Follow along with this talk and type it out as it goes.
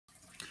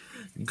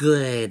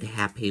Good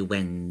happy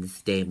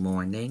Wednesday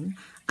morning.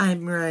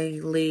 I'm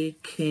Riley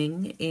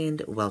King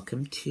and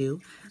welcome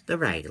to the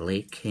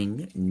Riley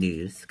King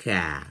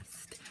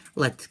Newscast.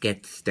 Let's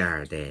get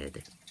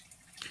started.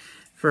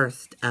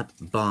 First up,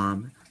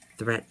 bomb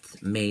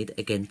threats made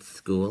against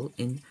school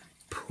in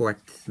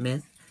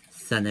Portsmouth,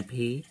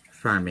 Sunapee,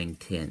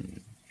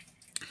 Farmington.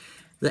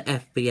 The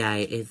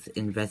FBI is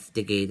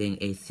investigating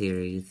a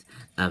series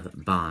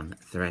of bomb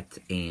threats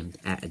aimed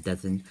at a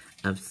dozen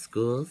of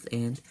schools,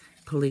 and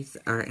police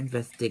are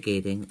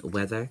investigating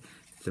whether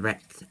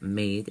threats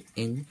made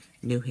in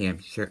New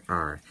Hampshire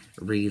are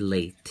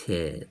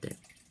related.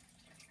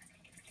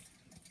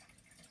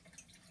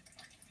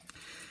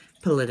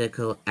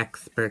 Political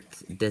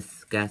experts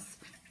discuss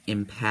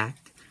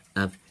impact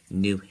of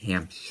New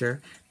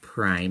Hampshire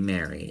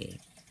primary.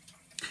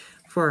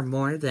 For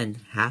more than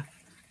half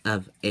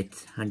of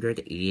its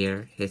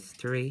 100-year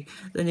history,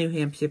 the New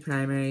Hampshire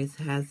primaries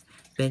has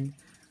been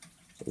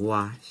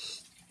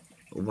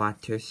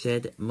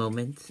watershed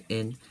moments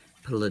in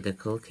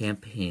political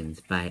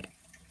campaigns by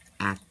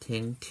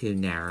acting to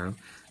narrow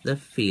the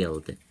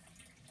field.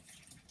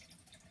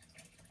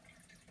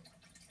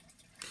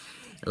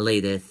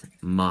 Latest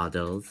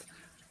models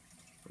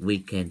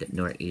weekend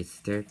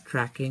nor'easter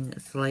tracking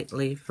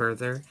slightly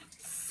further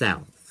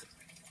south.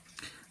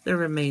 The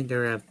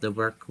remainder of the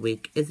work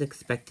week is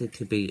expected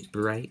to be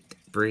bright,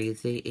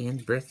 breezy,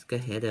 and brisk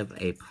ahead of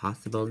a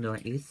possible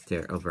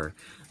nor'easter over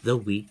the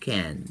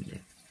weekend.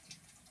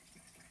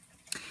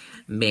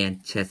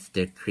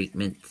 Manchester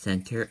Treatment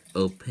Center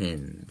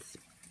opens.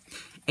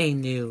 A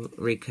new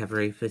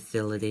recovery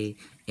facility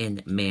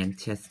in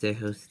Manchester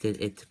hosted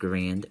its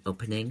grand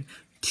opening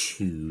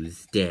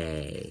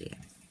Tuesday.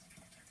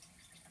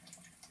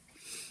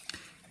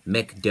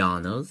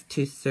 McDonald's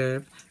to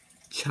serve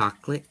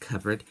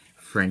chocolate-covered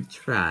French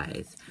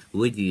fries.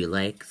 Would you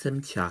like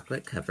some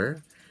chocolate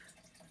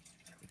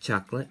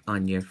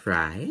on your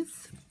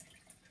fries?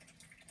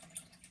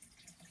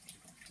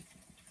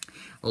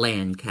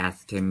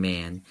 Lancaster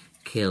man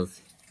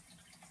kills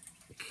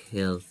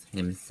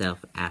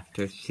himself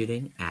after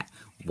shooting at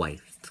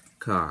wife's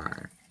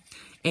car.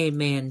 A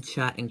man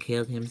shot and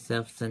killed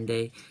himself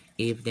Sunday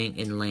evening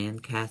in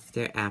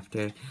Lancaster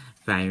after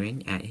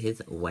firing at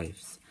his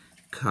wife's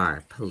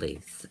car,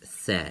 police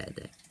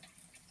said.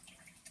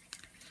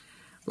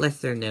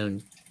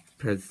 Lesser-known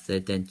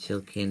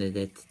presidential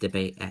candidates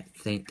debate at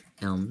St.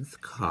 Elm's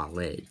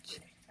College.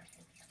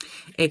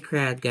 A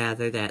crowd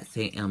gathered at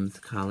St. Elm's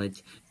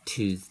College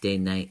Tuesday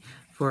night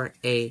for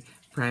a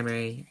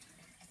primary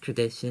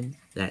tradition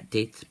that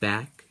dates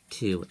back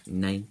to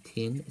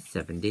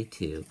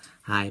 1972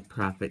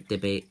 high-profit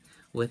debate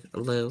with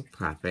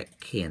low-profit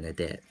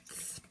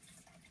candidates.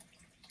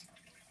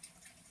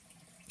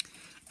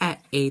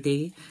 At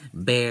 80,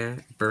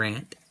 Bear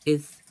Brant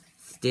is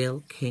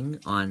still king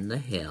on the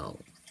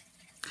hill.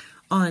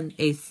 On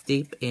a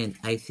steep and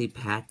icy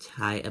patch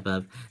high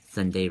above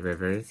Sunday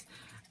River's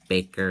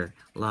Baker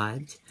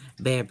Lodge,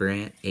 Bear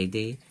Brant,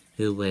 AD,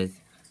 who was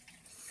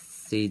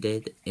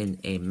seated in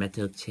a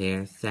metal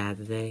chair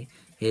Saturday,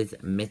 his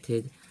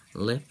mitted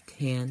left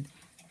hand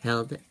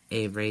held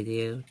a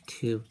radio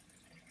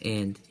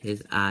and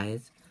his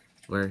eyes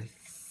were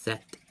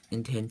set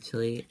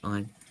intently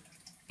on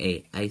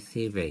a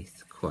icy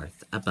race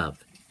course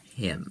above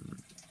him.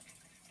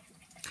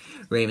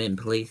 Raymond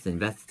police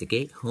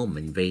investigate home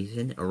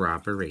invasion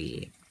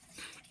robbery.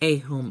 A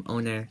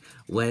homeowner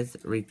was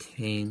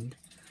retained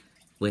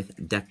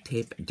with duct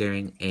tape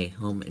during a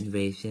home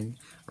invasion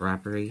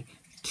robbery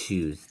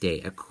Tuesday,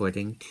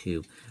 according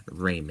to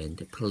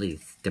Raymond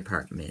Police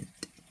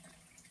Department.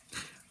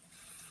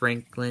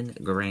 Franklin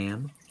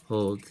Graham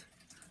holds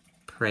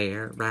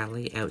prayer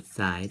rally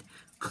outside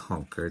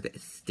Concord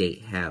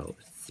State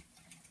House.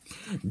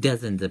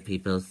 Dozens of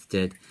people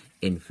stood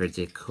in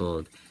frigid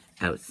cold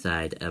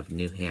outside of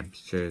New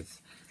Hampshire's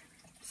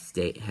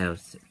State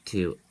House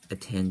to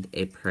attend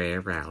a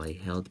prayer rally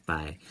held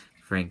by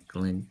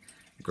Franklin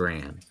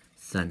Graham,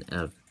 son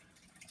of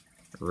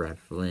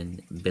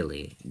Reverend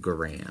Billy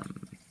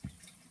Graham.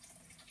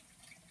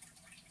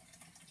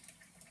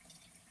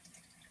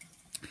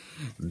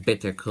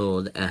 Bitter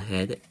cold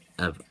ahead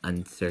of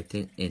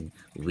uncertain in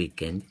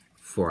weekend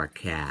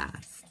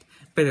forecast.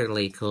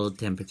 Bitterly cold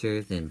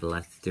temperatures and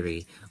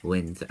blustery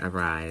winds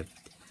arrived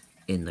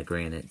in the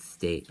Granite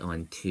State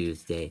on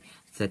Tuesday,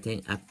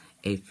 setting up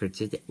a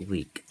frigid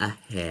week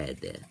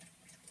ahead.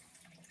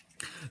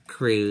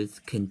 Cruz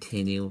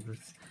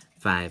continues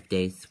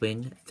 5-day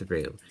swing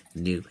through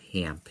New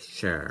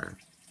Hampshire.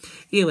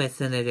 U.S.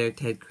 Senator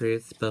Ted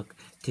Cruz spoke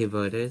to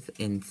voters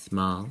in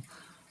small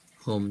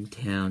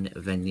hometown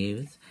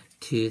venues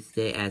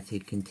Tuesday as he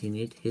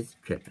continued his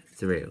trip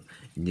through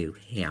New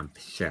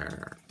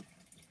Hampshire.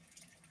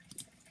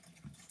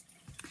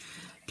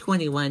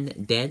 21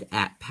 dead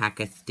at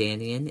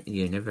Pakistani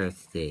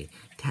University.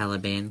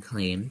 Taliban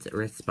claims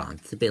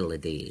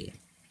responsibility.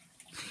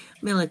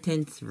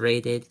 Militants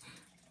raided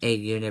a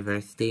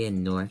university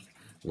in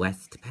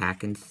northwest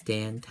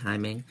Pakistan,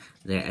 timing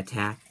their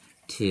attack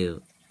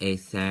to a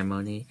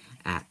ceremony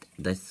at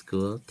the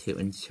school to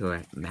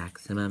ensure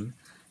maximum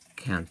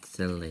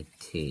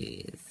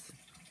counselities.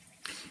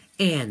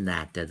 And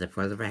that does it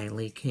for the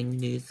Riley King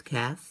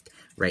Newscast,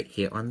 right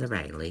here on the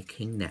Riley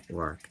King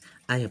Network.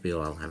 I hope you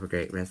all have a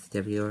great rest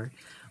of your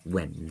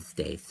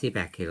Wednesday. See you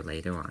back here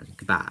later on.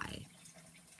 Goodbye.